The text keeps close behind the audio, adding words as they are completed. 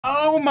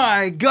Oh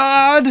my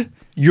God!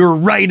 You're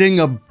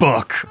writing a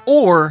book,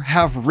 or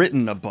have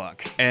written a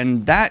book,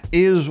 and that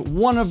is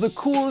one of the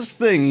coolest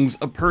things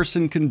a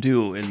person can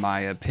do, in my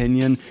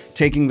opinion,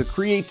 taking the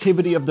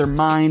creativity of their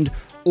mind,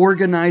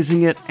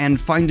 organizing it, and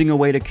finding a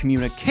way to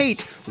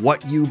communicate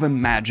what you've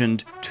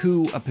imagined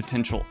to a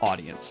potential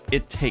audience.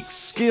 It takes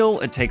skill,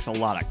 it takes a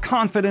lot of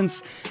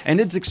confidence, and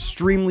it's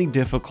extremely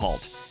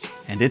difficult.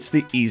 And it's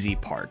the easy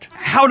part.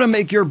 How to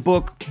make your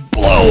book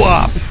blow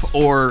up,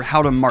 or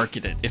how to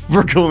market it, if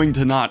we're going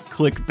to not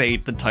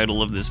clickbait the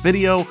title of this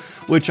video,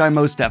 which I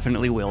most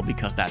definitely will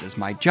because that is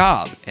my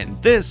job, and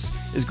this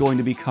is going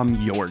to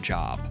become your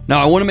job.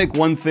 Now, I want to make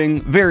one thing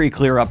very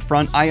clear up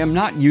front. I am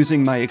not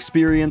using my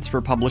experience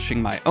for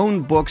publishing my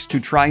own books to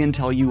try and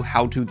tell you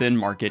how to then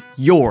market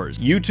yours.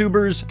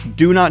 YouTubers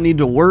do not need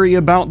to worry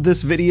about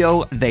this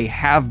video. They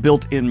have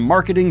built-in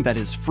marketing that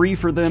is free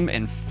for them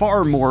and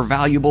far more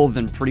valuable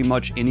than pretty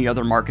much any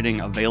other marketing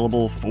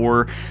available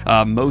for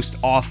most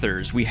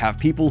authors. We have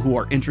people who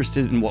are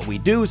interested in what we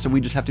do, so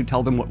we just have to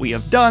tell them what we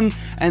have done,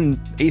 and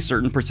a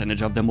certain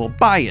percentage of them will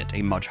buy it,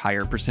 a much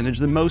higher percentage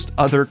than most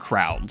other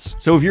crowds.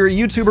 So if you're a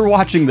YouTuber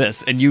watching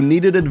this and you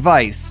needed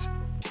advice,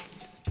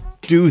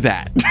 do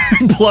that.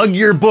 Plug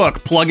your book,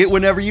 plug it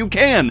whenever you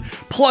can,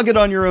 plug it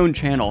on your own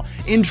channel,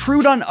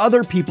 intrude on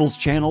other people's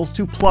channels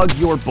to plug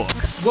your book.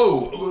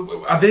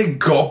 Whoa, are there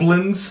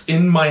goblins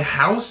in my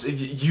house?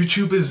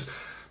 YouTubers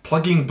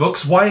plugging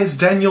books? Why is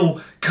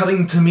Daniel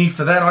cutting to me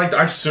for that?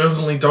 I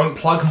certainly don't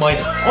plug my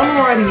On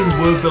Writing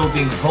and Word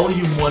Building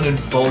Volume 1 and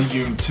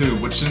Volume 2,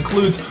 which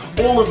includes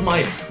all of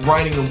my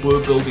writing and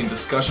word building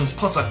discussions,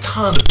 plus a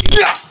ton of...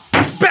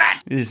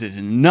 This is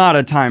not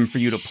a time for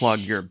you to plug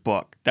your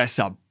book. That's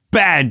a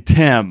bad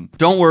Tim.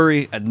 Don't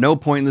worry, at no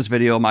point in this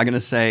video am I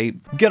gonna say,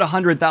 get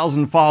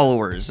 100,000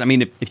 followers. I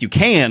mean, if you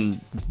can,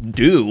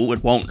 do,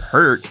 it won't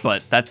hurt,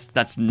 but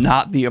that's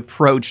not the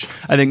approach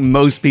I think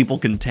most people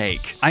can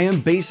take. I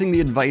am basing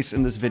the advice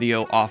in this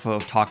video off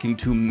of talking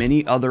to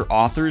many other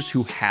authors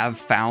who have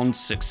found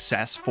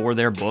success for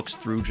their books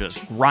through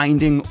just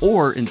grinding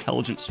or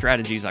intelligent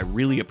strategies I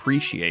really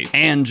appreciate,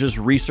 and just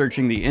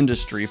researching the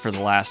industry for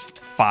the last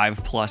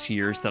 5+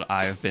 years that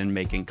I've been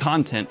making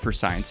content for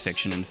science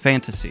fiction and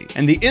fantasy.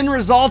 And the end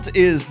result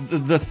is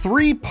the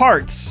 3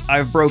 parts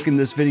I've broken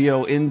this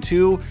video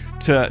into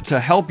to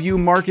help you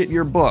market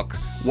your book.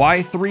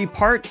 Why 3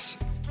 parts?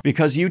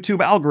 Because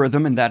YouTube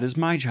algorithm, and that is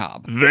my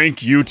job.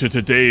 Thank you to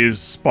today's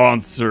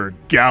sponsor,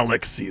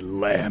 Galaxy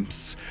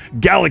Lamps.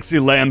 Galaxy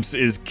Lamps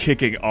is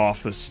kicking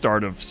off the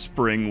start of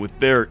spring with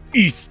their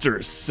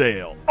Easter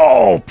sale.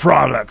 All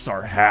products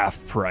are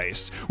half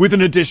price, with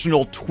an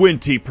additional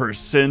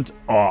 20%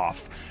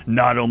 off.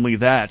 Not only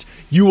that,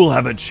 you will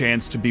have a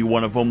chance to be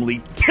one of only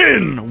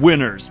 10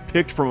 winners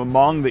picked from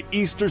among the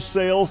Easter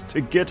sales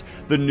to get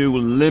the new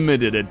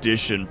limited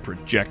edition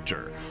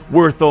projector,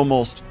 worth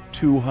almost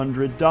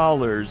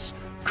 $200,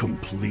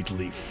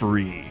 completely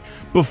free,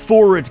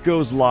 before it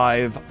goes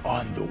live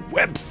on the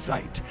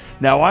website.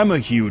 Now, I'm a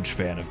huge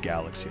fan of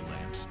Galaxy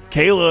Lamps.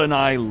 Kayla and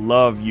I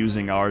love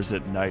using ours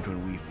at night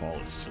when we fall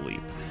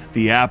asleep.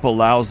 The app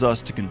allows us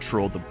to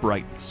control the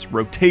brightness,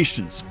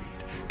 rotation speed,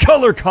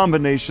 color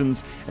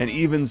combinations, and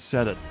even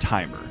set a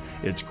timer.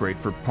 It's great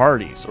for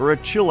parties or a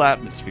chill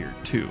atmosphere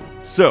too.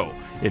 So,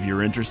 if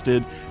you're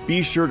interested,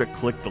 be sure to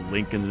click the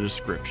link in the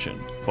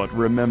description. But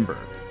remember,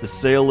 the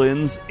sale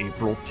ends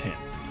April 10th,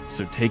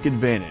 so take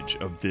advantage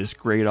of this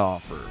great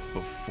offer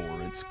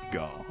before it's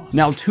gone.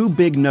 Now, 2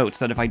 big notes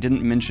that if I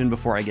didn't mention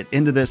before I get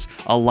into this,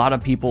 a lot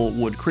of people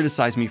would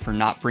criticize me for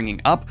not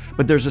bringing up,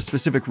 but there's a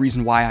specific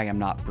reason why I am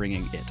not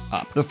bringing it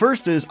up. The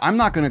first is I'm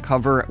not going to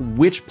cover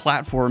which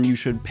platform you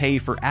should pay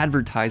for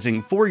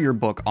advertising for your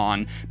book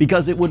on,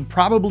 because it would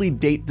probably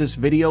date this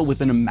video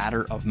within a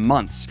matter of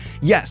months.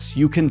 Yes,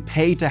 you can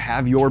pay to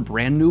have your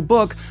brand new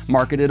book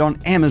marketed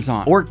on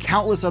Amazon or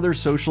countless other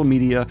social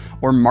media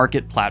or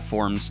market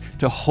platforms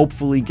to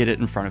hopefully get it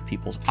in front of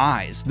people's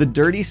eyes. The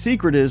dirty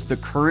secret is the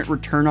current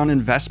return on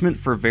investment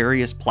for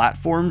various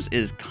platforms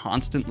is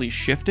constantly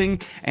shifting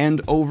and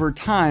over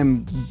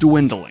time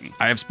dwindling.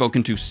 I have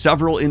spoken to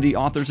several indie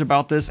authors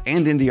about this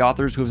and indie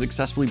authors who have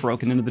successfully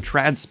broken into the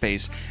trad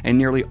space, and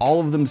nearly all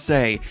of them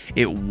say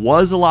it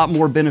was a lot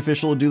more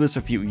beneficial to do this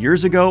a few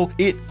years ago.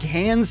 It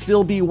can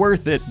still be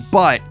worth it,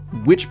 but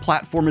which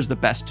platform is the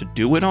best to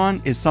do it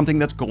on is something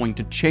that's going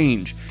to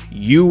change.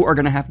 You are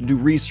going to have to do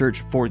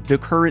research for the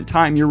current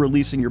time you're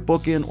releasing your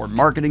book in or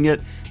marketing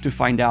it to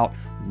find out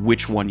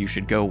which one you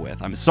should go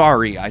with. I'm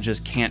sorry, I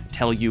just can't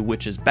tell you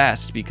which is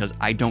best because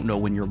I don't know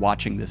when you're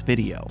watching this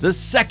video. The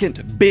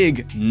second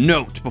big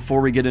note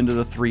before we get into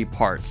the 3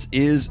 parts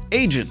is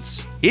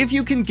agents. If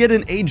you can get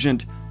an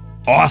agent,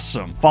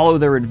 awesome. Follow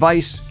their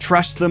advice,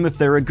 trust them if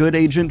they're a good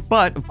agent,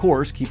 but of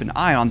course, keep an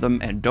eye on them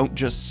and don't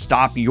just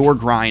stop your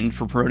grind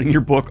for promoting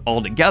your book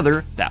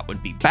altogether. That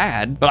would be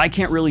bad. But I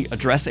can't really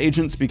address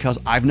agents because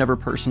I've never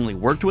personally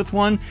worked with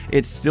one.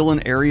 It's still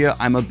an area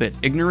I'm a bit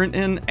ignorant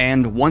in,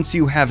 and once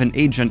you have an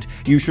agent,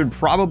 you should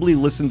probably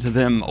listen to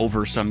them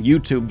over some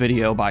YouTube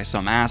video by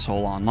some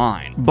asshole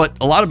online. But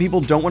a lot of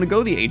people don't want to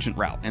go the agent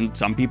route, and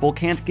some people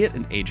can't get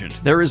an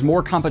agent. There is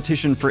more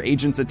competition for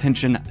agents'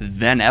 attention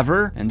than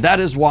ever, and that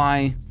is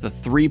why the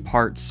 3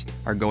 parts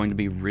are going to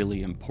be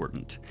really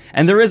important.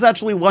 And there is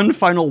actually one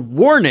final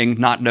warning,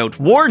 not note,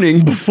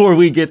 warning before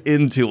we get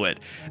into it.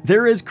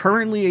 There is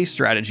currently a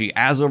strategy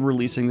as of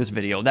releasing this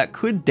video that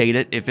could date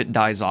it if it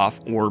dies off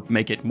or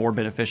make it more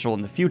beneficial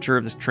in the future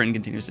if this trend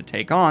continues to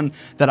take on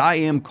that I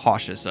am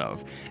cautious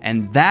of.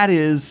 And that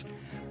is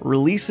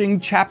releasing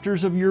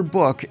chapters of your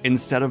book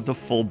instead of the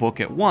full book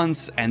at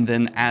once, and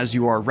then as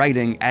you are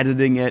writing,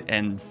 editing it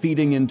and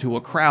feeding into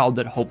a crowd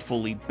that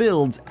hopefully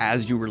builds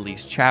as you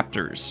release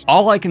chapters.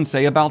 All I can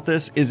say about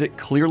this is it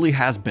clearly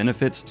has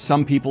benefits.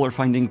 Some people are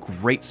finding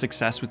great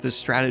success with this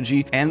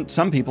strategy, and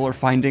some people are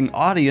finding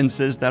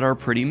audiences that are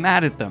pretty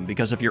mad at them,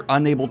 because if you're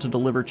unable to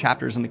deliver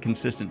chapters on a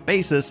consistent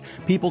basis,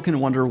 people can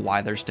wonder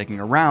why they're sticking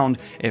around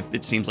if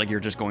it seems like you're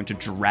just going to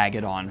drag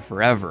it on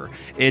forever.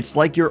 It's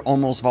like you're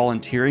almost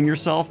volunteering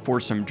yourself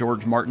for some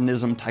George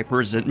Martinism type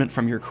resentment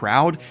from your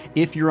crowd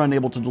if you're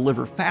unable to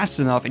deliver fast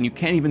enough and you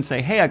can't even say,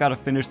 hey, I gotta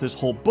finish this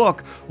whole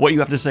book. What you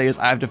have to say is,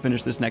 I have to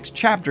finish this next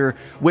chapter,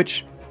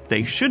 which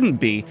they shouldn't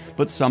be,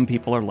 but some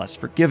people are less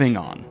forgiving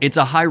on. It's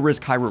a high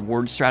risk, high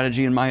reward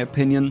strategy in my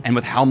opinion, and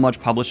with how much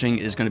publishing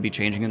is going to be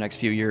changing in the next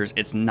few years,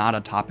 it's not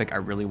a topic I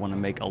really want to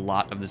make a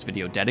lot of this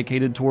video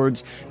dedicated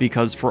towards,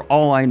 because for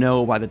all I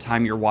know, by the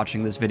time you're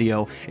watching this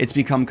video, it's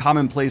become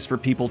commonplace for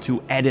people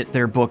to edit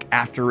their book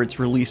after it's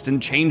released and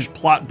change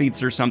plot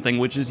beats or something,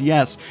 which is,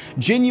 yes,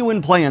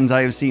 genuine plans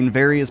I have seen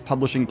various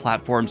publishing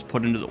platforms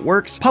put into the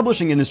works.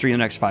 Publishing industry in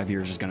the next 5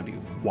 years is going to be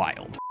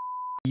wild.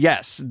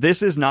 Yes,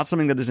 this is not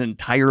something that is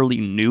entirely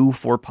new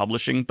for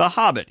publishing. The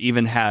Hobbit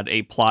even had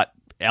a plot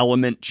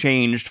element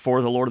changed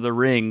for The Lord of the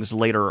Rings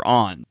later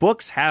on.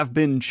 Books have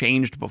been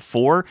changed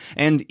before,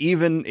 and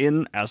even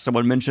in, as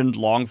someone mentioned,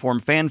 long-form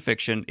fan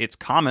fiction, it's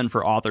common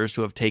for authors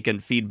to have taken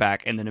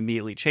feedback and then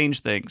immediately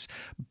changed things.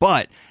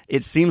 But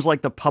it seems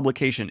like the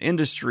publication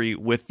industry,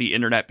 with the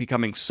internet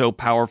becoming so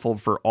powerful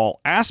for all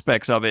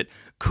aspects of it,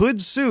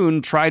 could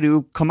soon try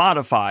to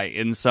commodify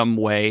in some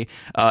way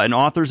an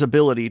author's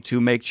ability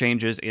to make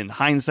changes in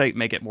hindsight,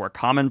 make it more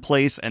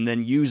commonplace, and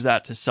then use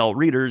that to sell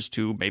readers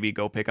to maybe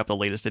go pick up the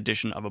latest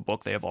edition of a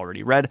book they have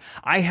already read.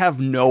 I have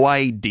no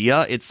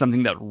idea. It's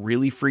something that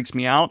really freaks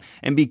me out,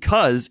 and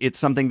because it's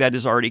something that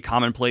is already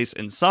commonplace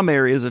in some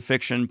areas of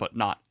fiction but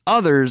not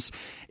others,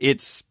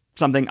 it's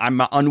something I'm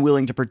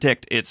unwilling to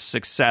predict its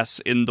success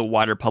in the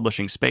wider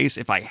publishing space.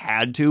 If I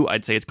had to,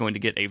 I'd say it's going to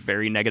get a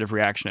very negative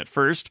reaction at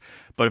first,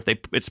 but if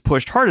it's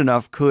pushed hard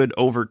enough, could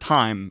over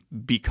time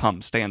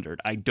become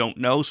standard. I don't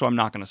know, so I'm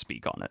not going to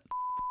speak on it.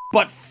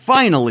 But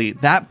finally,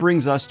 that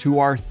brings us to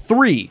our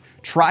 3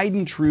 tried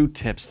and true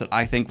tips that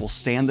I think will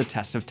stand the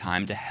test of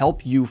time to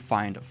help you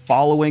find a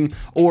following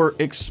or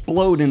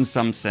explode in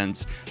some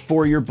sense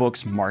for your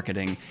book's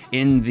marketing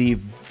in the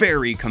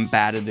very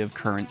combative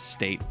current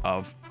state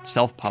of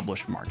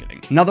self-published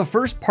marketing. Now, the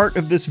first part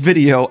of this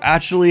video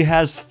actually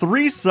has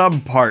 3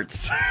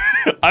 subparts.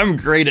 I'm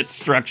great at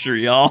structure,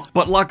 y'all.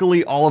 But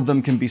luckily, all of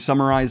them can be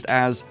summarized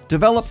as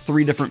develop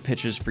 3 different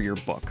pitches for your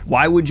book.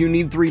 Why would you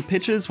need 3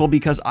 pitches? Well,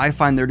 because I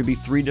find there to be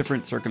 3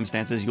 different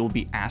circumstances you'll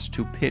be asked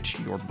to pitch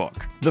your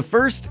book. The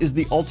first is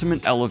the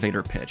ultimate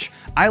elevator pitch.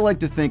 I like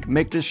to think,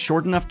 make this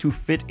short enough to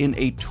fit in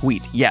a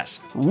tweet. Yes,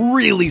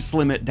 really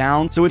slim it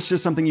down, so it's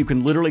just something you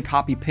can literally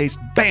copy, paste,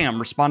 bam,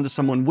 respond to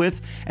someone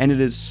with, and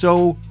it is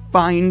so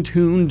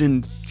fine-tuned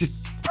and just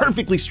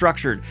perfectly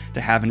structured to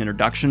have an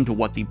introduction to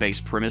what the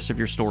base premise of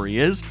your story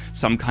is,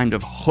 some kind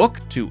of hook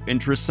to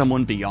interest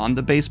someone beyond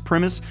the base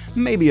premise,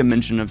 maybe a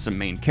mention of some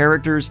main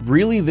characters.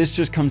 Really, this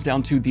just comes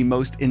down to the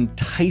most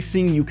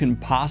enticing you can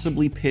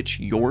possibly pitch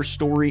your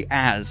story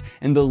as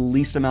in the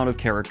least amount of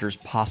characters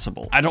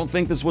possible. I don't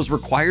think this was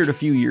required a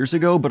few years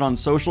ago, but on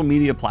social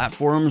media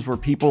platforms where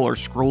people are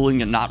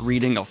scrolling and not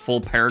reading a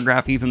full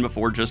paragraph even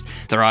before just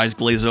their eyes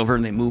glaze over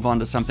and they move on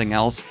to something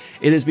else,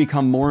 it has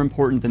become more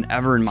important than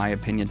ever, in my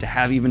opinion, to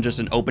have even just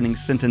an opening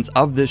sentence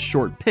of this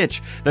short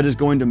pitch that is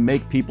going to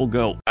make people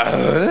go,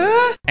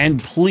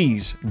 And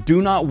please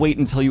do not wait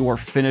until you are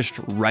finished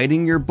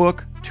writing your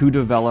book to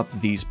develop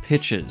these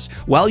pitches.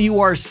 While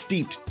you are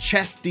steeped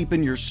chest deep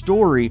in your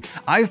story,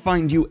 I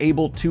find you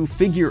able to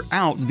figure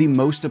out the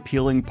most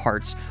appealing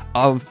parts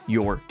of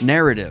your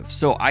narrative.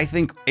 So I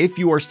think if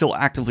you are still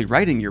actively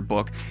writing your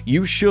book,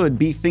 you should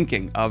be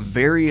thinking of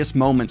various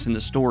moments in the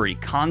story,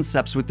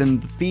 concepts within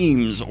the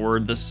themes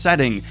or the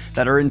setting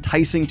that are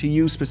enticing to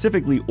you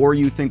specifically, or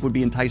you think would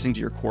be enticing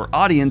to your core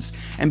audience,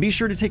 and be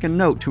sure to take a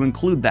note to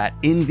include that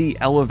in the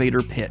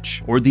elevator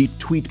pitch or the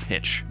tweet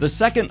pitch. The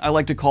second I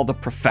like to call the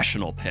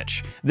professional email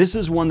pitch. This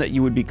is one that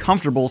you would be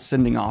comfortable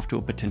sending off to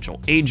a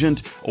potential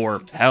agent,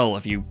 or hell,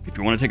 if you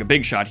want to take a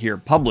big shot here,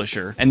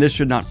 publisher. And this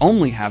should not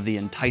only have the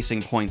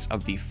enticing points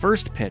of the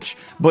first pitch,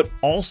 but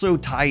also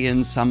tie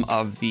in some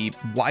of the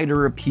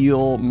wider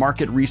appeal,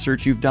 market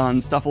research you've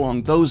done, stuff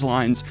along those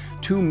lines,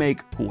 to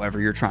make whoever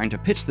you're trying to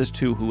pitch this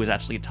to, who is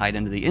actually tied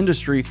into the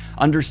industry,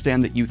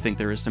 understand that you think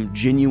there is some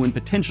genuine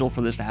potential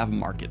for this to have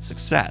market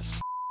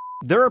success.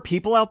 There are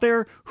people out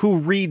there who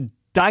read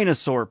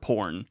dinosaur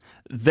porn.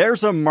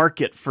 There's a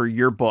market for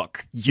your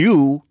book.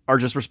 You are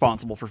just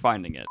responsible for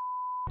finding it.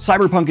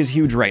 Cyberpunk is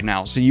huge right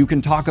now, so you can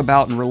talk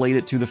about and relate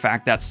it to the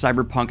fact that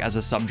cyberpunk as a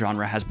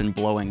subgenre has been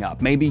blowing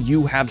up. Maybe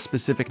you have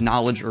specific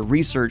knowledge or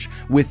research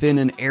within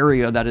an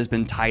area that has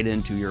been tied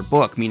into your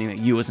book, meaning that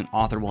you as an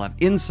author will have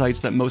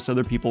insights that most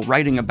other people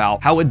writing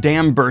about how a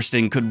dam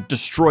bursting could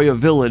destroy a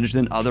village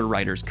than other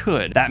writers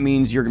could. That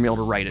means you're gonna be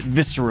able to write it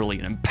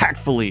viscerally and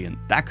impactfully, and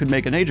that could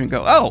make an agent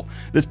go, oh,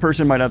 this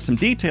person might have some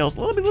details.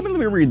 Let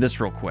me read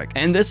this real quick.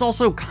 And this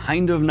also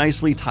kind of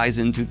nicely ties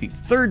into the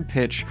third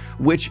pitch,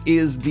 which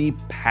is the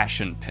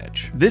passion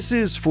pitch. This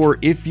is for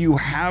if you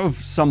have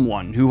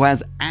someone who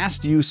has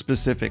asked you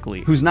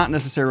specifically, who's not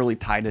necessarily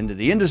tied into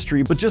the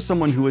industry, but just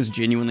someone who has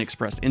genuinely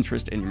expressed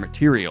interest in your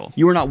material.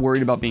 You are not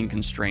worried about being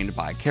constrained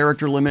by a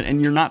character limit,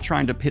 and you're not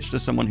trying to pitch to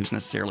someone who's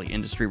necessarily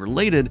industry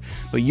related,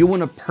 but you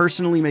want to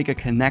personally make a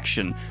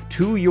connection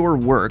to your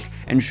work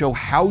and show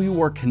how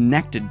you are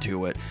connected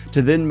to it,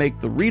 to then make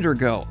the reader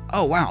go,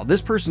 oh wow,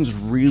 this person's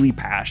really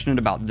passionate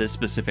about this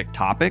specific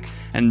topic,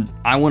 and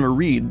I want to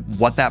read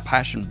what that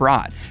passion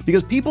brought.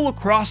 Because people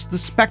across the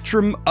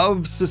spectrum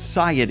of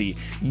society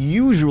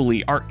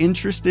usually are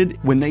interested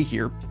when they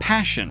hear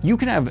passion. You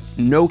can have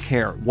no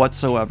care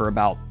whatsoever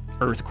about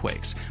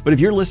earthquakes, but if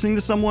you're listening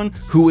to someone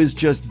who is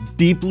just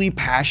deeply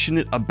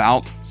passionate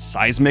about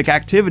seismic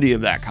activity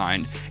of that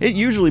kind, it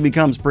usually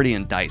becomes pretty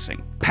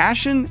enticing.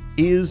 Passion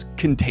is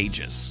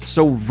contagious,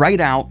 so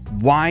write out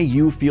why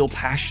you feel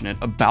passionate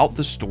about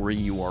the story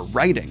you are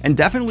writing. And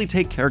definitely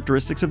take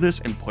characteristics of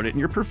this and put it in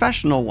your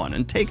professional one,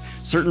 and take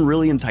certain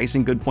really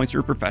enticing good points of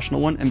your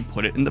professional one and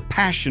put it in the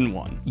passion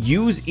one.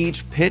 Use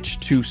each pitch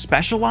to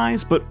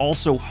specialize, but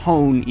also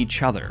hone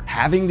each other.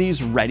 Having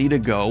these ready to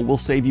go will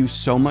save you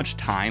so much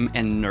time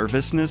and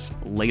nervousness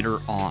later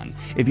on.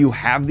 If you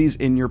have these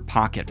in your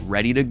pocket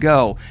ready to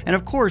go, and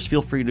of course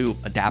feel free to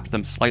adapt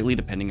them slightly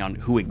depending on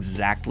who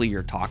exactly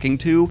you're talking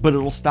to, but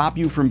it'll stop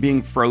you from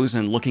being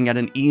frozen looking at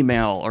an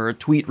email or a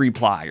tweet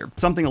reply or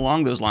something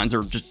along those lines,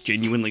 or just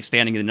genuinely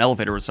standing in an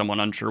elevator with someone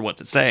unsure what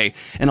to say,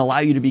 and allow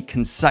you to be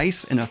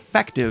concise and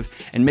effective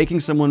in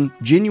making someone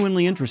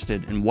genuinely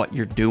interested in what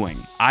you're doing.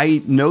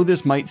 I know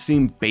this might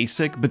seem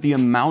basic, but the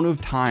amount of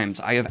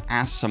times I have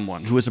asked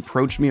someone who has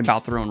approached me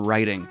about their own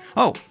writing,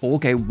 oh,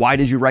 okay, why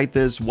did you write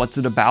this? What's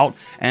it about?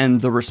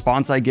 And the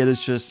response I get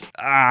is just,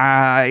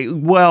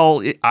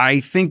 well, I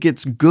think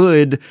it's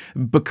good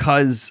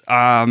because,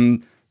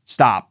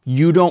 stop.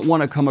 You don't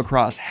want to come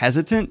across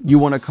hesitant, you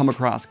want to come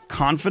across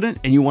confident,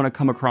 and you want to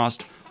come across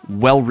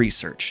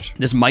well-researched.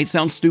 This might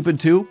sound stupid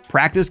too.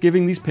 Practice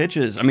giving these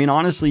pitches. I mean,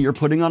 honestly, you're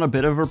putting on a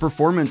bit of a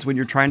performance when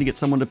you're trying to get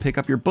someone to pick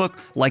up your book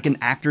like an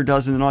actor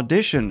does in an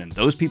audition, and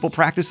those people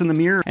practice in the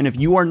mirror, and if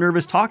you are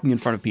nervous talking in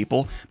front of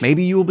people,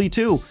 maybe you will be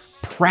too.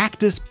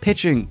 Practice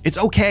pitching. It's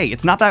okay.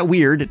 It's not that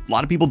weird. A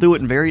lot of people do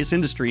it in various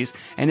industries,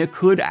 and it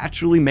could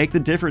actually make the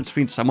difference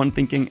between someone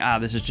thinking,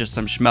 this is just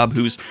some schmub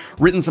who's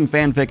written some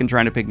fanfic and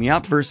trying to pick me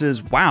up,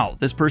 versus, wow,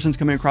 this person's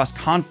coming across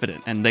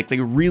confident and they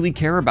really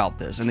care about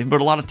this and they've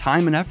put a lot of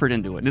time and effort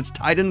into it, and it's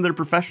tied into their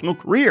professional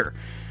career.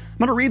 I'm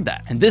gonna read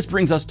that. And this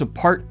brings us to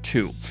part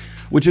 2,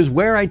 which is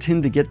where I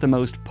tend to get the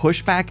most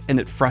pushback,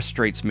 and it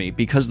frustrates me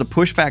because the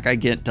pushback I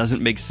get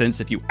doesn't make sense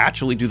if you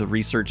actually do the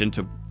research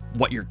into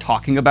what you're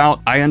talking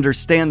about. I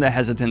understand the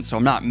hesitance, so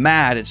I'm not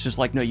mad. It's just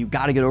like, no, you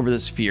got to get over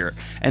this fear.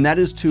 And that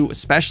is to,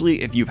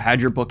 especially if you've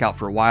had your book out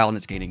for a while and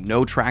it's gaining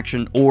no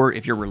traction, or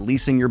if you're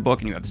releasing your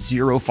book and you have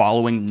 0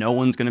 following, no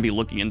one's going to be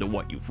looking into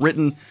what you've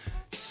written,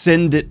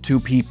 send it to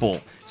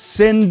people.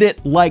 Send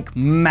it like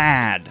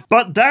mad.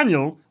 But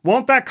Daniel,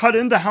 won't that cut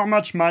into how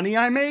much money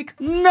I make?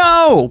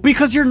 No,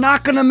 because you're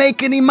not gonna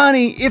make any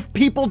money if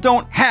people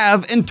don't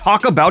have and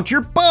talk about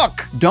your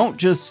book. Don't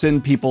just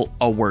send people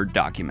a Word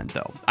document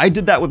though. I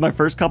did that with my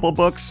first couple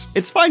books.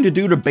 It's fine to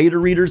do to beta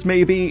readers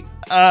maybe.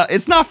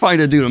 It's not fine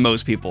to do to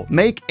most people.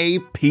 Make a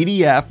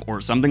PDF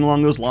or something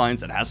along those lines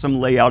that has some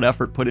layout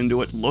effort put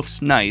into it,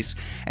 looks nice,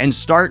 and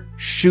start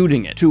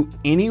shooting it to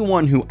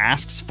anyone who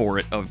asks for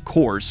it, of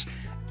course,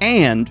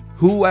 and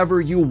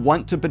whoever you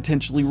want to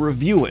potentially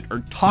review it or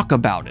talk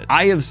about it.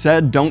 I have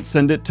said don't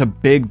send it to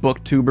big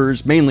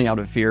booktubers, mainly out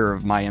of fear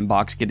of my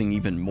inbox getting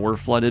even more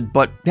flooded,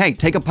 but hey,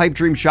 take a pipe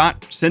dream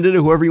shot, send it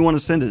to whoever you want to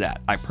send it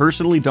at. I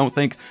personally don't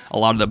think a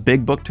lot of the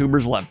big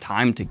booktubers will have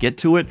time to get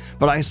to it,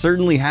 but I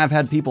certainly have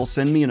had people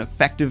send me an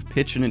effective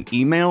pitch in an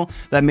email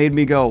that made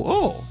me go,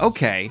 oh,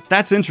 okay,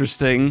 that's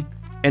interesting.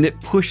 And it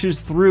pushes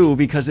through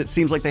because it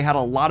seems like they had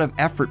a lot of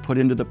effort put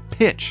into the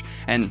pitch.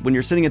 And when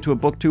you're sending it to a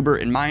booktuber,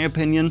 in my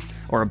opinion,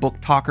 or a book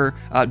talker,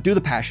 do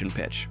the passion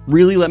pitch.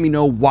 Really let me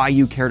know why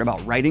you cared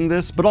about writing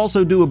this, but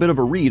also do a bit of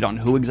a read on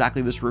who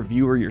exactly this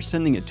reviewer you're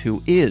sending it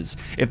to is.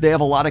 If they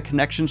have a lot of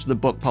connections to the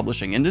book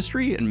publishing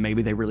industry, and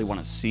maybe they really want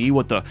to see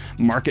what the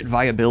market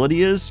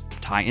viability is,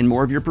 tie in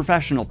more of your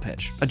professional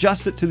pitch.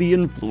 Adjust it to the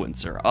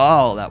influencer.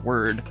 Oh, that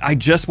word. I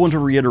just want to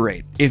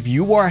reiterate, if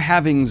you are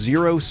having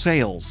 0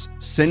 sales,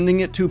 sending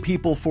it to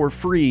people for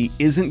free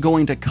isn't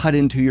going to cut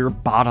into your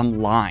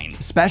bottom line.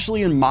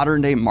 Especially in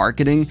modern day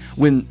marketing,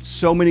 when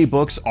so many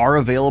books are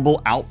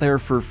available out there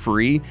for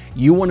free,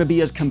 you want to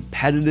be as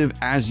competitive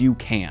as you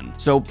can.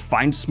 So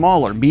find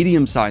smaller,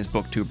 medium-sized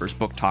booktubers,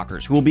 book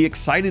talkers who will be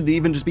excited to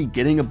even just be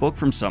getting a book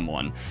from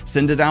someone.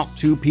 Send it out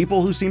to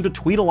people who seem to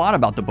tweet a lot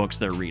about the books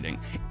they're reading.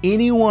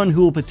 Anyone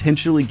who will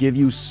potentially give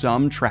you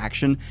some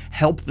traction,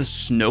 help the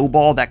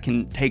snowball that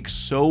can take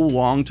so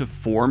long to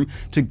form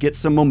to get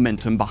some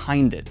momentum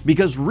behind it.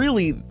 Because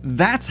really,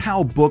 that's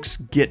how books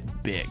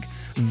get big.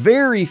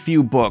 Very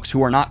few books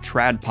who are not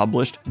trad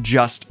published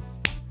just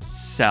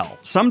sell.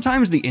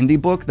 Sometimes the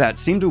indie book that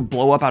seemed to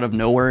blow up out of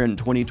nowhere in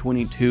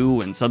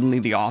 2022 and suddenly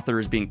the author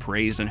is being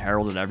praised and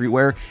heralded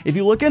everywhere, if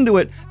you look into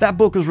it, that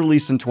book was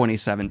released in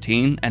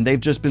 2017 and they've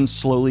just been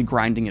slowly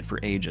grinding it for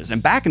ages.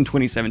 And back in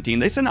 2017,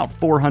 they sent out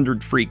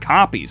 400 free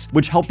copies,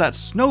 which helped that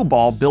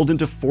snowball build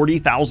into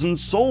 40,000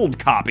 sold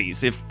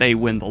copies if they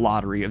win the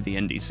lottery of the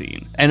indie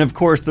scene. And of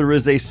course, there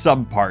is a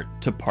subpart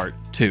to part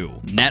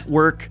 2.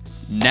 Network.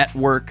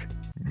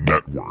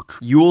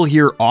 You will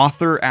hear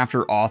author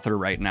after author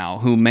right now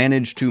who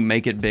managed to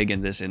make it big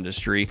in this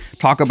industry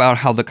talk about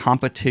how the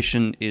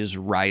competition is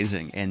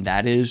rising, and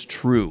that is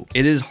true.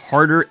 It is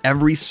harder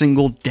every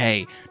single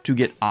day to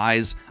get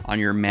eyes on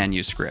your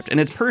manuscript. And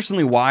it's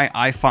personally why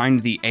I find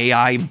the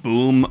AI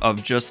boom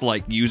of just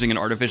like using an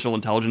artificial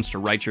intelligence to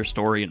write your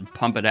story and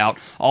pump it out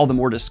all the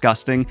more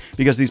disgusting,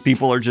 because these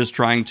people are just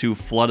trying to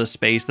flood a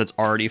space that's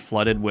already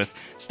flooded with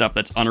stuff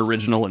that's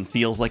unoriginal and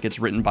feels like it's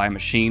written by a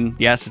machine.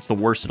 Yes, it's the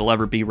worst it'll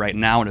ever be right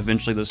now, and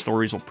eventually those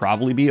stories will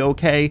probably be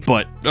okay,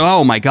 but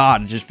oh my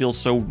god, it just feels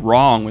so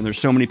wrong when there's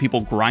so many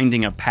people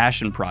grinding a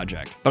passion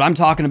project. But I'm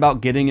talking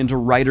about getting into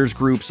writers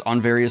groups on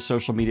various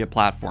social media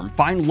platforms.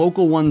 Find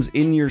local ones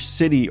in your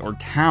city or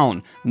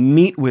town.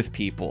 Meet with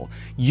people.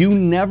 You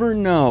never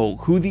know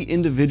who the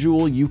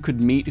individual you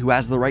could meet who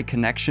has the right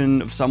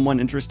connection of someone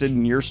interested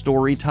in your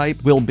story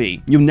type will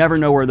be. You never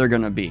know where they're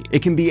gonna be.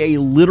 It can be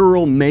a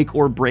literal make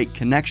or break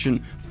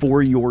connection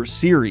for your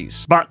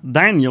series. But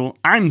Daniel,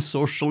 I'm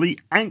socially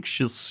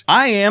anxious.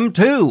 I am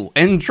too,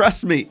 and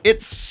trust me,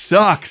 it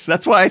sucks.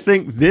 That's why I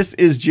think this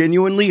is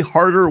genuinely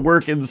harder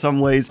work in some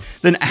ways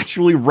than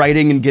actually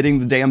writing and getting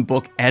the damn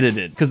book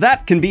edited. Because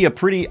that can be a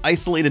pretty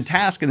isolated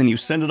task, and then you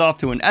send it off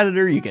to an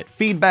editor, you get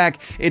feedback.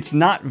 It's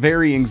not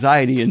very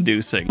anxiety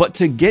inducing. But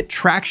to get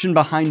traction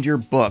behind your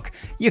book,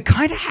 you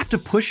kind of have to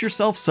push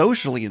yourself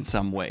socially in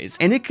some ways.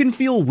 And it can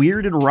feel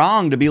weird and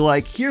wrong to be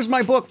like, here's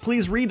my book,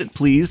 please read it,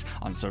 please,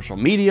 on social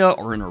media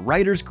or in a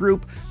writer's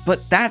group, but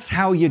that's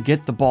how you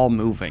get the ball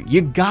moving.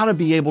 You gotta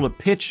be able to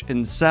pitch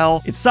and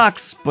sell. It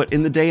sucks, but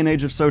in the day and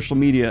age of social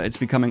media, it's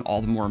becoming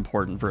all the more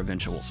important for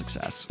eventual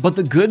success. But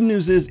the good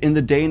news is, in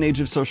the day and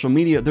age of social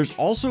media, there's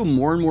also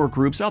more and more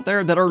groups out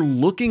there that are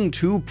looking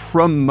to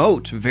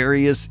promote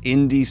various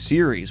indie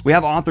series. We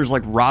have authors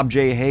like Rob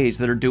J. Hayes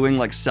that are doing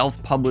like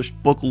self-published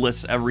book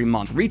lists every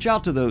month. Reach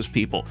out to those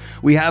people.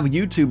 We have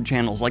YouTube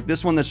channels like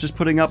this one that's just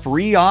putting up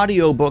free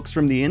audiobooks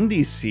from the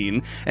indie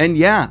scene. And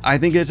yeah, I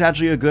think it's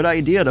actually a good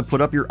idea to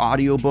put up your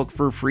audiobook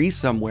for free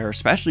somewhere,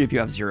 especially if you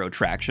have 0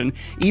 traction.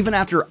 Even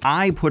after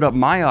I put up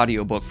my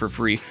audiobook for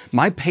free,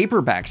 my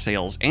paperback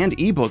sales and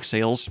ebook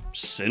sales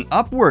sent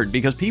upward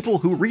because people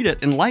who read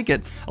it and like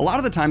it a lot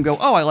of the time go,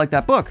 oh, I like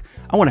that book.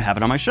 I want to have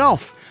it on my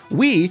shelf.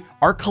 We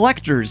are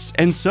collectors,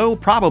 and so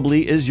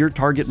probably is your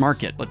target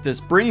market. But this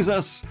brings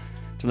us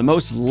to the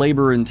most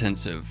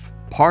labor-intensive,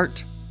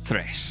 part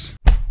 3.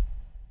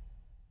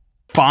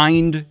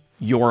 Find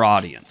your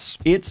audience.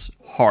 It's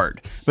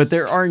hard, but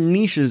there are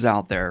niches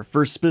out there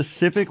for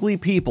specifically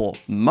people,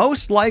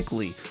 most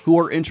likely, who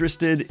are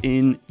interested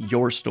in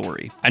your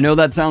story. I know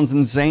that sounds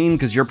insane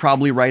because you're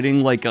probably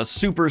writing like a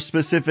super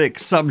specific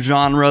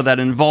subgenre that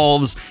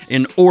involves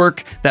an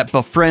orc that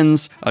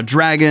befriends a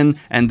dragon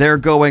and they're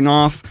going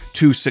off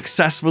to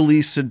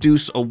successfully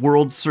seduce a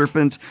world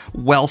serpent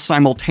while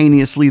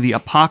simultaneously the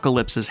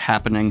apocalypse is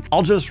happening.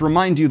 I'll just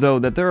remind you though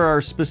that there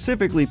are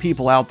specifically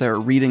people out there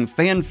reading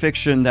fan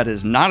fiction that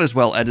is not as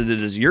well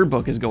edited as your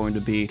book is going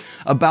to be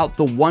about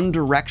the One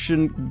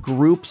Direction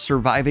group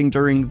surviving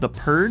during the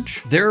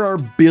Purge. There are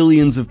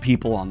billions of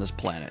people on this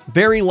planet.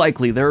 Very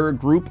likely there are a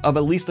group of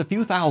at least a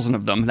few thousand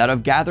of them that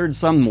have gathered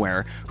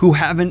somewhere who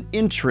have an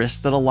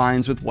interest that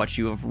aligns with what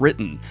you have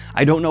written.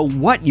 I don't know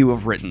what you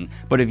have written,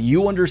 but if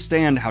you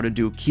understand how to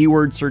do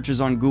keyword searches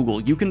on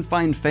Google, you can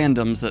find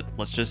fandoms that,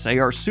 let's just say,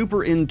 are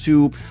super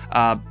into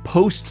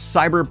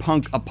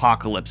post-cyberpunk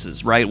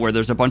apocalypses, right? Where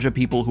there's a bunch of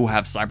people who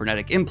have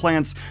cybernetic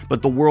implants,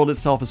 but the world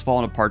itself has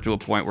fallen apart to a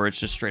point where it's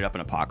just straight up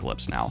an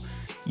apocalypse now.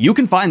 you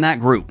can find that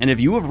group. And if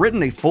you have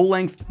written a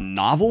full-length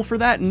novel for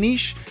that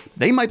niche,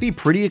 they might be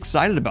pretty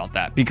excited about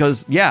that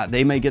because, yeah,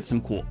 they may get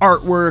some cool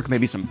artwork,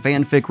 maybe some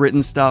fanfic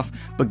written stuff,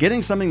 but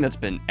getting something that's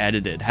been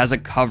edited, has a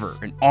cover,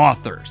 an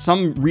author,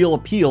 some real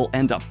appeal,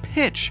 and a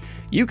pitch,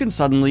 you can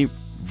suddenly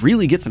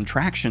really get some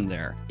traction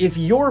there. If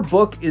your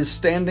book is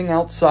standing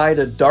outside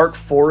a dark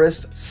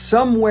forest,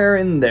 somewhere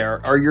in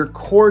there are your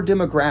core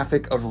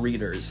demographic of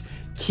readers.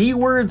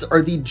 Keywords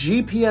are the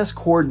GPS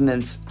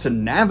coordinates to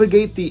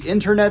navigate the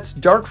internet's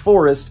dark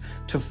forest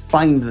to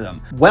find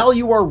them. While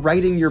you are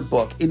writing your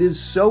book, it is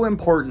so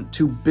important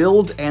to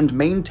build and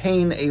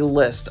maintain a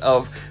list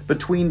of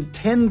between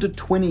 10 to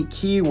 20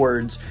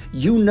 keywords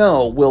you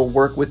know will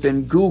work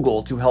within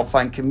Google to help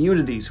find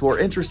communities who are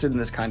interested in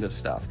this kind of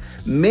stuff.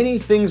 Many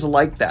things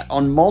like that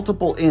on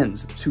multiple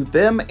ends, to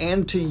them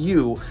and to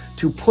you,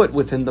 to put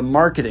within the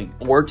marketing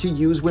or to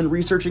use when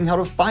researching how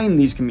to find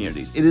these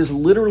communities. It is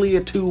literally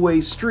a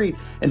two-way street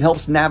and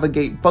helps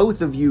navigate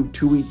both of you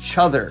to each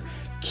other.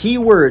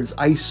 Keywords,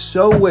 I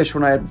so wish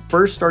when I had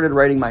first started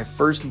writing my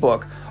first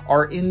book,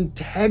 are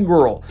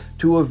integral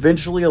to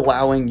eventually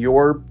allowing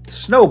your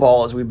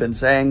snowball, as we've been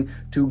saying,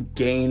 to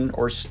gain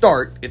or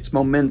start its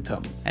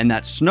momentum. And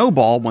that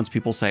snowball, once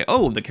people say,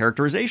 oh, the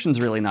characterization's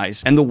really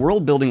nice, and the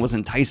world building was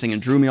enticing and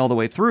drew me all the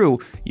way through,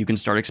 you can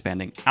start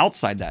expanding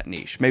outside that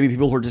niche. Maybe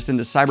people who are just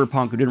into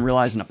cyberpunk who didn't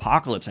realize an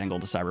apocalypse angle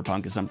to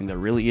cyberpunk is something they're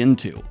really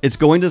into. It's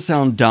going to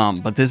sound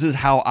dumb, but this is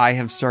how I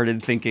have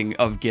started thinking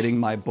of getting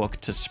my book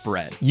to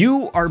spread.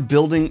 You are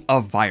building a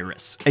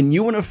virus, and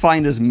you want to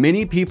find as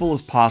many people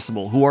as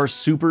possible who are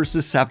super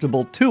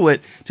susceptible to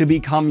it to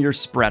become your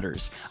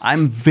spreaders.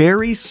 I'm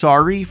very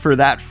sorry for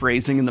that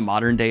phrasing in the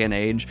modern day and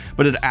age,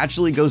 but it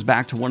actually goes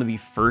back to one of the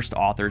first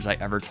authors I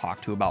ever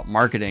talked to about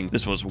marketing.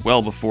 This was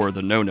well before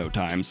the no-no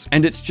times,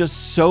 and it's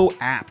just so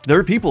apt. There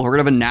are people who are gonna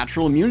have a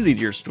natural immunity to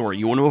your story.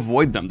 You want to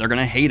avoid them. They're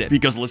gonna hate it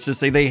because let's just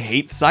say they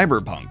hate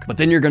cyberpunk. But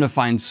then you're gonna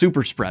find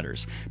super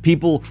spreaders,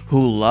 people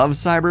who love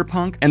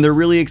cyberpunk, and they're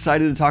really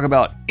excited to talk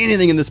about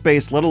anything in the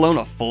space, let alone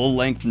a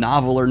full-length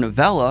novel or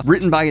novella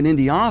written by an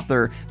indie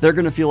author. They're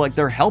gonna feel like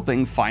they're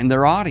helping find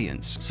their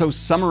audience. So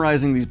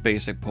summarizing these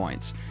basic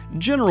points,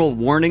 general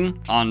warning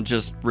on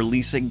just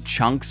releasing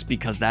chunks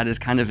because that is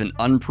kind of an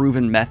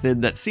unproven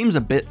method that seems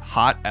a bit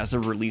hot as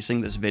of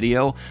releasing this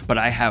video, but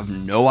I have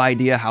no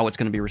idea how it's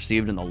going to be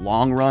received in the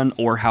long run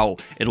or how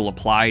it'll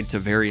apply to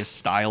various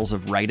styles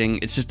of writing.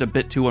 It's just a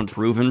bit too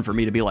unproven for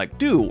me to be like,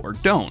 do or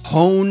don't.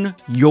 Hone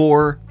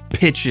your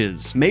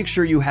pitches. Make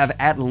sure you have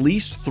at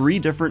least 3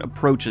 different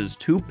approaches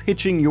to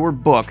pitching your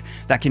book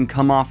that can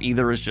come off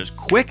either as just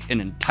quick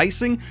and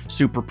enticing,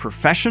 super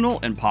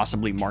professional and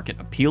possibly market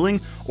appealing,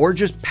 or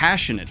just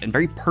passionate and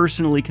very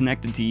personally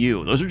connected to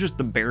you. Those are just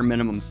the bare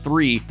minimum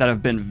 3 that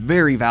have been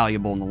very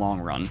valuable in the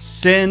long run.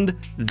 Send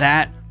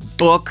that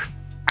book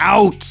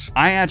out.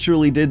 I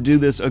actually did do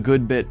this a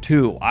good bit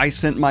too. I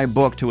sent my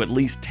book to at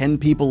least 10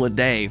 people a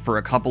day for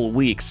a couple of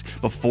weeks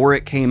before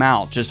it came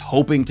out, just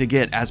hoping to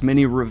get as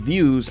many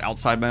reviews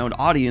outside my own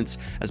audience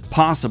as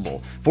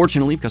possible.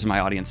 Fortunately, because of my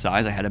audience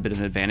size, I had a bit of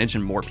an advantage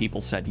and more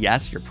people said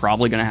yes. You're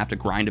probably gonna have to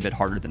grind a bit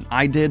harder than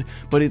I did,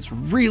 but it's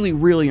really,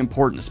 really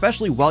important,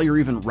 especially while you're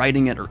even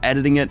writing it or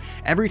editing it.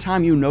 Every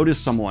time you notice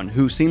someone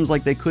who seems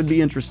like they could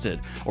be interested,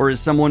 or is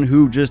someone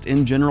who just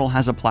in general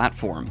has a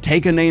platform,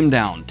 take a name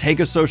down, take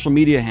a social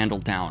media handle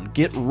down,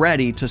 get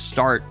ready to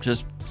start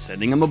just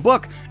sending them a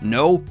book.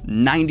 No,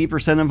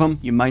 90% of them,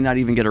 you might not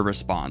even get a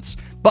response.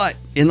 But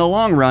in the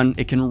long run,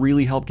 it can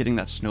really help getting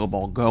that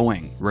snowball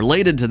going.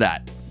 Related to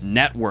that,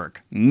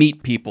 network,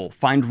 meet people,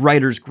 find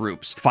writers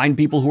groups, find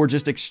people who are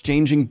just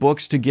exchanging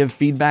books to give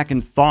feedback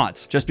and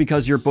thoughts. Just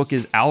because your book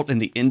is out in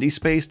the indie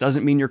space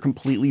doesn't mean you're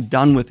completely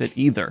done with it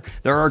either.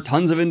 There are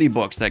tons of indie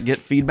books that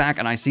get feedback,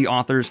 and I see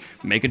authors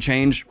make a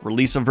change,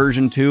 release a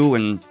version 2,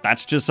 and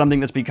that's just something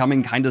that's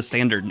becoming kind of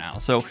standard now.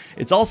 So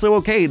it's also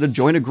okay to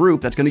join a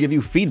group that's going to give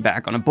you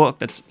feedback on a book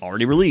that's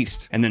already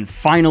released. And then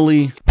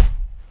finally,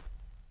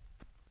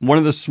 one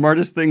of the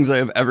smartest things I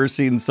have ever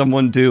seen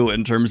someone do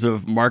in terms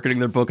of marketing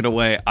their book in a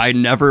way I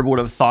never would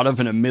have thought of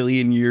in a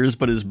million years,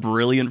 but is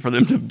brilliant for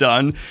them to have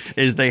done,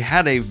 is they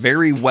had a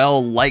very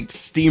well-liked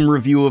Steam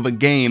review of a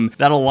game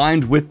that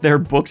aligned with their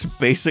book's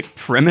basic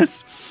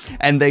premise,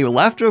 and they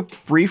left a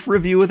brief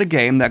review of the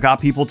game that got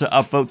people to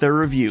upvote their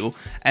review,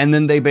 and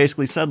then they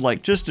basically said,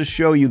 like, just to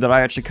show you that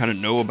I actually kind of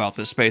know about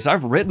this space,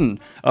 I've written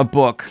a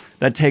book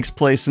that takes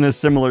place in a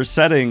similar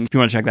setting. If you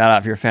want to check that out,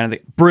 if you're a fan of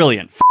it,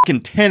 brilliant.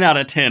 Fucking 10 out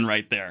of 10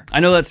 right there.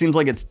 I know that seems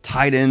like it's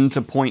tied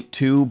into point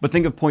 2, but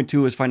think of point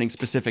 2 as finding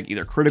specific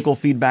either critical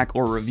feedback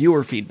or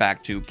reviewer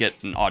feedback to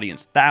get an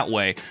audience that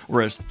way,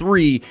 whereas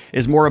 3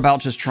 is more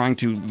about just trying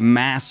to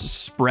mass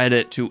spread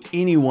it to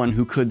anyone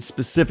who could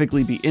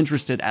specifically be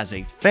interested as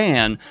a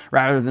fan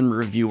rather than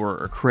reviewer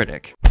or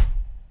critic.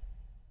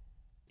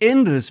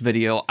 end this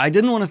video, I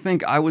didn't want to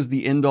think I was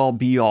the end-all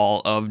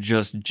be-all of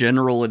just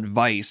general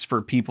advice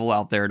for people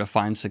out there to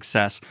find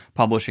success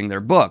publishing their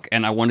book,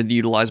 and I wanted to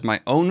utilize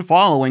my own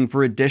following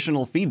for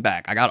additional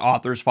feedback. I got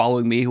authors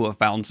following me who have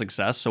found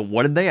success, so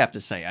what did they have to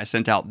say? I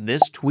sent out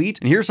this tweet,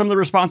 and here's some of the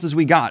responses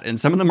we got, and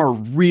some of them are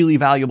really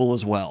valuable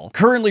as well.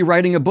 Currently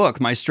writing a book.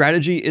 My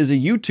strategy is a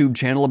YouTube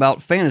channel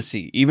about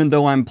fantasy, even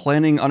though I'm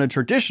planning on a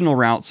traditional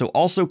route, so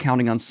also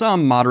counting on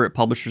some moderate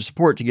publisher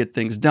support to get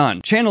things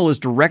done. Channel is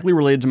directly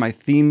related to my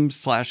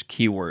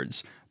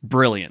theme/keywords.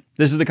 Brilliant.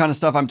 This is the kind of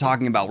stuff I'm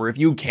talking about, where if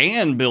you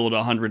can build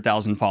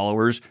 100,000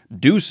 followers,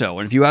 do so.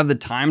 And if you have the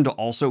time to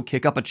also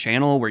kick up a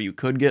channel where you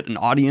could get an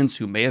audience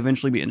who may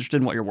eventually be interested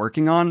in what you're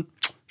working on,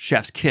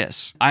 chef's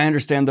kiss. I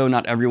understand though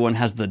not everyone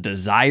has the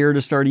desire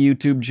to start a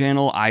YouTube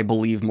channel. I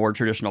believe more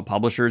traditional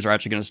publishers are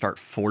actually going to start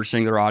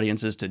forcing their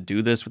audiences to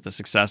do this with the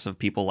success of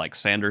people like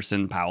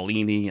Sanderson,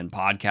 Paolini, and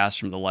podcasts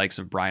from the likes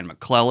of Brian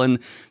McClellan.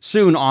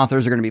 Soon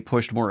authors are going to be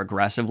pushed more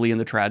aggressively in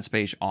the trad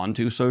space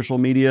onto social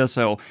media,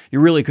 so you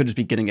really could just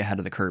be getting ahead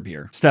of the curve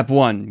here. Step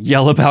 1,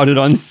 yell about it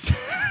on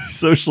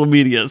social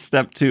media.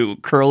 Step 2,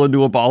 curl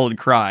into a ball and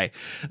cry.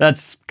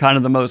 That's kind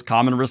of the most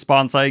common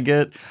response I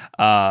get,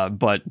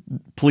 but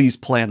please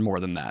plan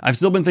more than that. I've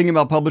still been thinking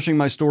about publishing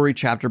my story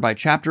chapter by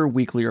chapter,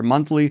 weekly or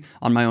monthly,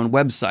 on my own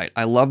website.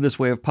 I love this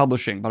way of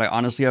publishing, but I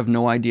honestly have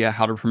no idea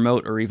how to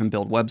promote or even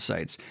build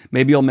websites.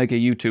 Maybe I'll make a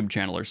YouTube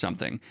channel or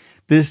something.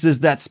 This is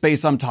that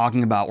space I'm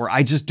talking about where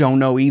I just don't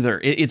know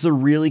either. It's a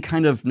really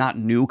kind of not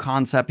new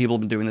concept. People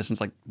have been doing this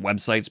since like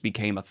websites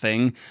became a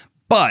thing,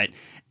 but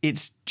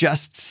it's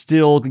just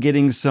still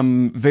getting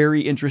some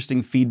very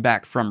interesting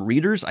feedback from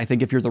readers. I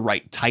think if you're the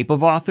right type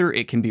of author,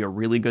 it can be a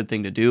really good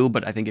thing to do,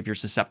 but I think if you're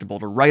susceptible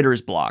to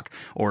writer's block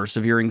or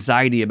severe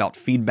anxiety about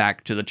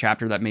feedback to the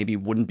chapter that maybe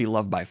wouldn't be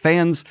loved by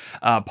fans,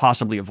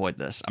 possibly avoid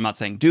this. I'm not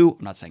saying do,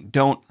 I'm not saying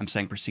don't, I'm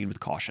saying proceed with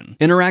caution.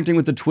 Interacting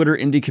with the Twitter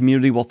indie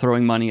community while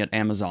throwing money at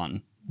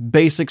Amazon.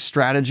 Basic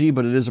strategy,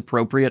 but it is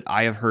appropriate.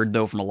 I have heard,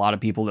 though, from a lot of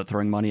people that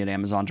throwing money at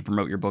Amazon to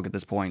promote your book at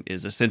this point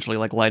is essentially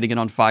like lighting it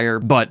on fire,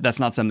 but that's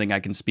not something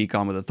I can speak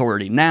on with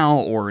authority now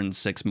or in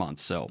 6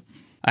 months, so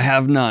I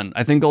have none.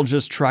 I think I'll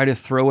just try to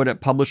throw it at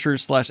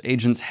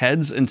publishers/agents'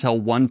 heads until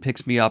one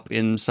picks me up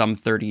in some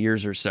 30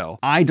 years or so.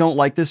 I don't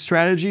like this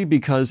strategy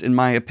because, in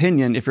my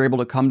opinion, if you're able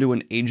to come to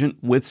an agent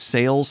with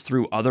sales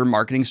through other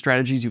marketing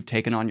strategies you've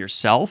taken on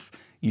yourself,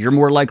 you're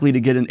more likely to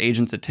get an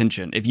agent's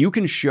attention. If you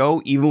can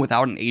show, even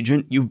without an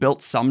agent, you've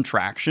built some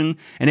traction,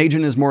 an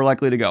agent is more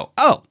likely to go,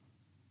 oh,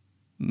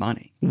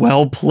 money.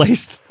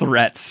 Well-placed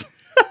threats.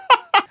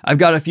 I've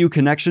got a few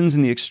connections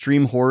in the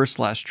extreme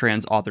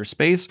horror/trans author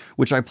space,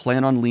 which I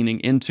plan on leaning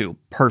into.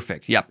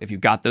 Perfect. Yep, if you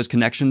got those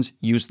connections,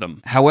 use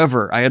them.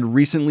 However, I had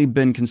recently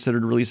been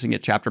considered releasing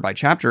it chapter by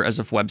chapter as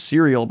a web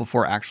serial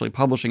before actually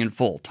publishing in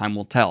full. Time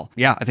will tell.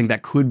 Yeah, I think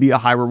that could be a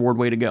high reward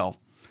way to go.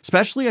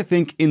 Especially, I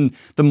think, in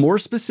the more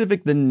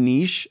specific the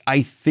niche,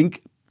 I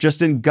think,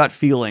 just in gut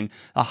feeling,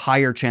 a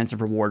higher chance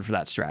of reward for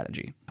that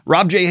strategy.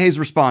 Rob J. Hayes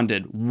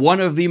responded, one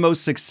of the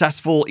most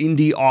successful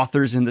indie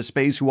authors in the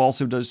space who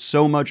also does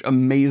so much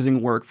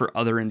amazing work for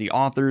other indie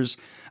authors.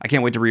 I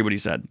can't wait to read what he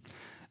said.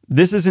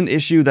 This is an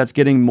issue that's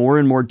getting more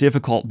and more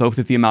difficult, both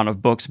with the amount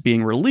of books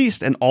being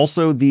released and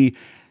also the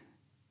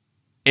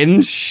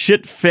in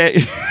shit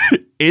fiction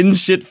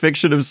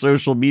of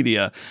social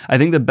media. I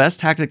think the best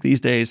tactic these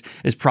days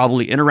is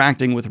probably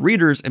interacting with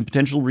readers and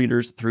potential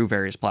readers through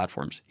various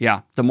platforms.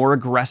 Yeah, the more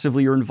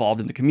aggressively you're involved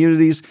in the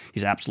communities,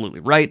 he's absolutely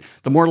right,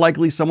 the more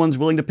likely someone's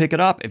willing to pick it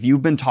up. If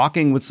you've been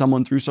talking with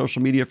someone through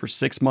social media for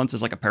 6 months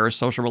as like a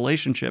parasocial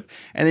relationship,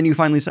 and then you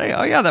finally say,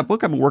 oh yeah, that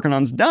book I've been working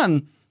on is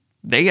done,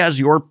 they, as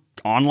your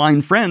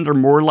online friend, are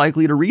more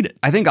likely to read it.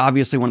 I think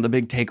obviously one of the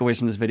big takeaways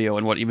from this video,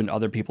 and what even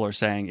other people are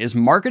saying, is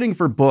marketing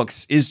for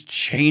books is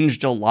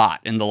changed a lot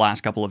in the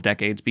last couple of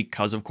decades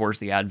because, of course,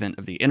 the advent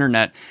of the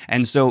internet.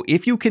 And so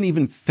if you can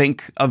even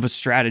think of a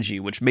strategy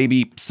which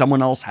maybe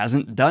someone else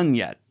hasn't done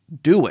yet,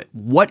 do it.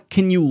 What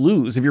can you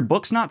lose? If your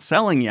book's not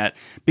selling yet,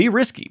 be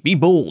risky, be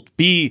bold,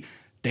 be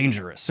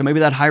dangerous. So maybe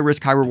that high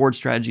risk, high reward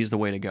strategy is the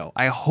way to go.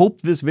 I hope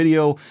this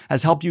video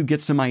has helped you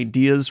get some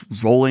ideas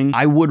rolling.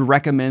 I would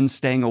recommend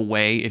staying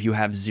away if you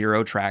have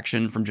zero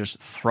traction from just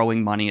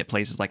throwing money at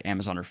places like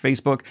Amazon or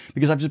Facebook,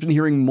 because I've just been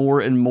hearing more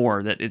and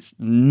more that it's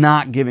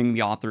not giving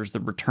the authors the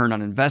return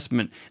on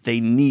investment they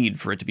need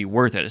for it to be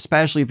worth it,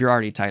 especially if you're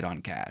already tight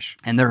on cash.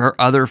 And there are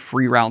other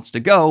free routes to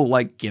go,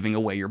 like giving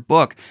away your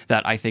book,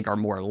 that I think are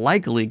more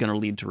likely going to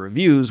lead to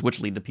reviews,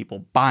 which lead to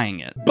people buying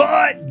it.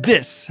 But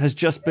this has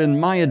just been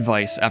my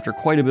advice after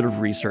quite a bit of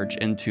research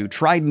into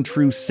tried and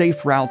true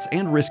safe routes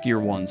and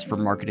riskier ones for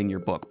marketing your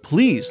book.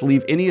 Please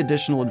leave any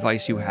additional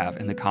advice you have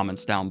in the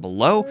comments down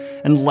below,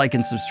 and like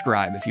and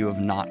subscribe if you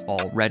have not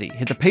already.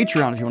 Hit the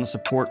Patreon if you want to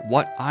support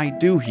what I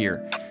do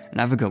here, and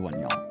have a good one,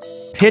 y'all.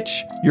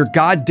 Pitch your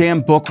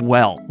goddamn book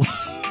well.